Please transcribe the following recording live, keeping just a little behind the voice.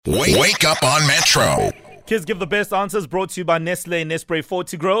Wake up on Metro. Kids Give the Best Answers, brought to you by Nestle Nespray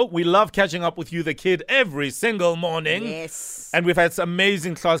Fortigro. We love catching up with you, the kid, every single morning. Yes. And we've had some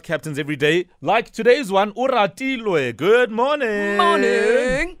amazing class captains every day. Like today's one, Uratilwe. Good morning.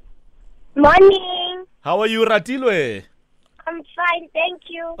 Morning. Morning. How are you, Uratilwe? I'm fine, thank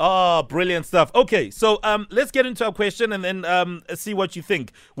you. Oh, brilliant stuff. Okay, so let's get into our question and then see what you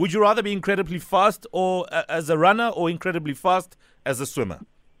think. Would you rather be incredibly fast or as a runner or incredibly fast as a swimmer?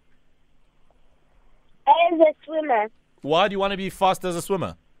 As a swimmer, Why do you want to be fast as a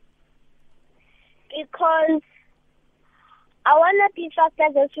swimmer? because I want to be fast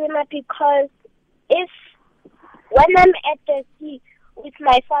as a swimmer because when I'm at the sea with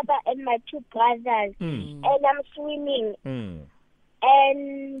my father and my two brothers and I'm swimming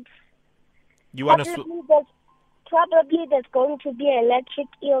and You want to probably there's going to be electric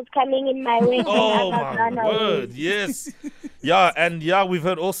eels coming in my way. Oh, and I my run away. word, yes. Yeah, we've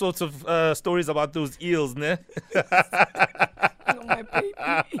heard all sorts of stories about those eels, ne? Oh, my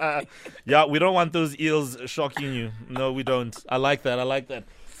baby. Yeah, we don't want those eels shocking you. No, we don't. I like that.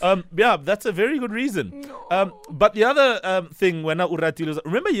 Yeah, that's a very good reason. But the other thing, when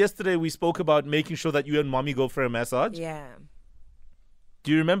remember yesterday we spoke about making sure that you and mommy go for a massage? Yeah.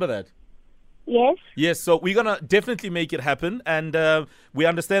 Do you remember that? Yes. Yes, so we're going to definitely make it happen. And we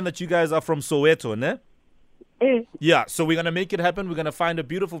understand that you guys are from Soweto, ne? Yeah, so we're going to make it happen. We're going to find a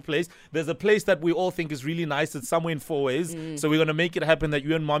beautiful place. There's a place that we all think is really nice. It's somewhere in Four Ways. So we're going to make it happen that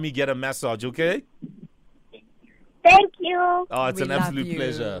you and mommy get a massage, okay? Thank you. Oh, it's We an love absolute you.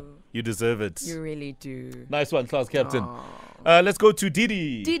 pleasure. You deserve it. You really do. Nice one, class captain. Let's go to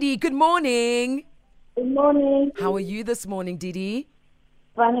Didi. Didi, good morning. Good morning. How are you this morning, Didi?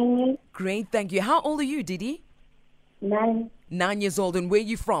 Funny. Great, thank you. How old are you, Didi? 9. 9 years old. And where are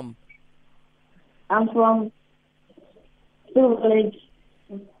you from? I'm from Silver Lake.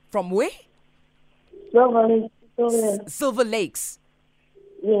 From where? Silver Lake. Silver Lakes.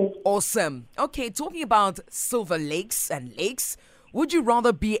 Yes. Awesome. Okay, talking about Silver Lakes and lakes, would you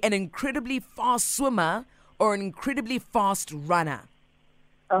rather be an incredibly fast swimmer or an incredibly fast runner?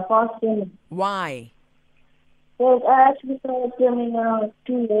 A fast swimmer. Why? Because I actually started swimming when I was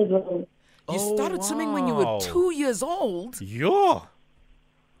 2 years old. You started swimming when you were wow. 2 years old? Yeah.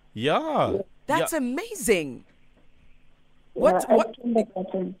 That's amazing. Yeah, What? At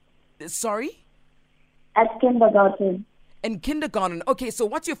kindergarten. Sorry? At kindergarten. In kindergarten. Okay, so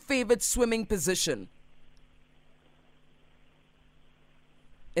what's your favorite swimming position?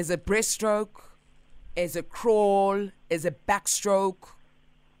 Is it breaststroke? Is it crawl? Is it backstroke?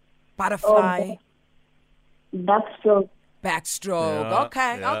 Butterfly? Backstroke. Backstroke.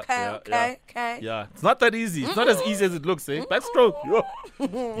 Yeah, Okay. Yeah, it's not that easy. It's not as easy as it looks, eh? Backstroke.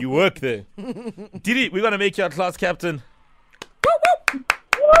 Yo. You work there. Didi, we're going to make you our class captain.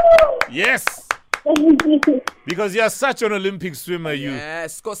 Yes. Because you're such an Olympic swimmer, you.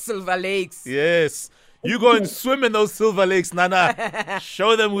 Yes, go Silver Lakes. Yes. You go and swim in those Silver Lakes, Nana.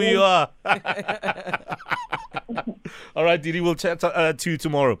 Show them who you are. All right, Didi, we'll chat to you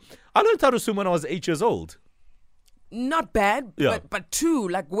tomorrow. I learned how to swim when I was 8 years old. Not bad, Yeah. but too,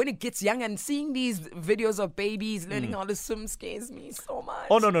 like when it gets young and seeing these videos of babies learning how to swim scares me so much.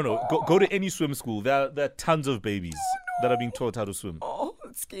 Oh, no. Go to any swim school. There are tons of babies that are being taught how to swim. Oh,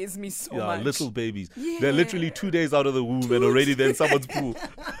 it scares me so Yeah, much. little babies. Yeah. They're literally 2 days out of the womb and already they're in someone's pool.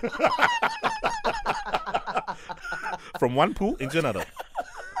 From one pool into another.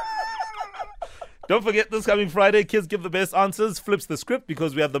 Don't forget, this coming Friday, Kids Give the Best Answers flips the script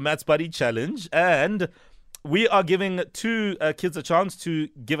because we have the Maths Buddy Challenge. And we are giving 2 kids a chance to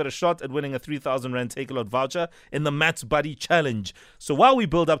give it a shot at winning a 3,000 Rand Take-A-Lot voucher in the Maths Buddy Challenge. So while we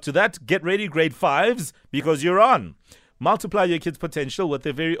build up to that, get ready, grade 5s, because you're on. Multiply your kids' potential with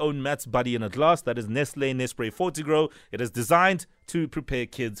their very own Maths Buddy in a glass. That is Nestle Nespray Fortigro. It is designed to prepare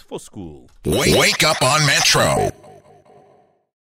kids for school. Wake up on Metro.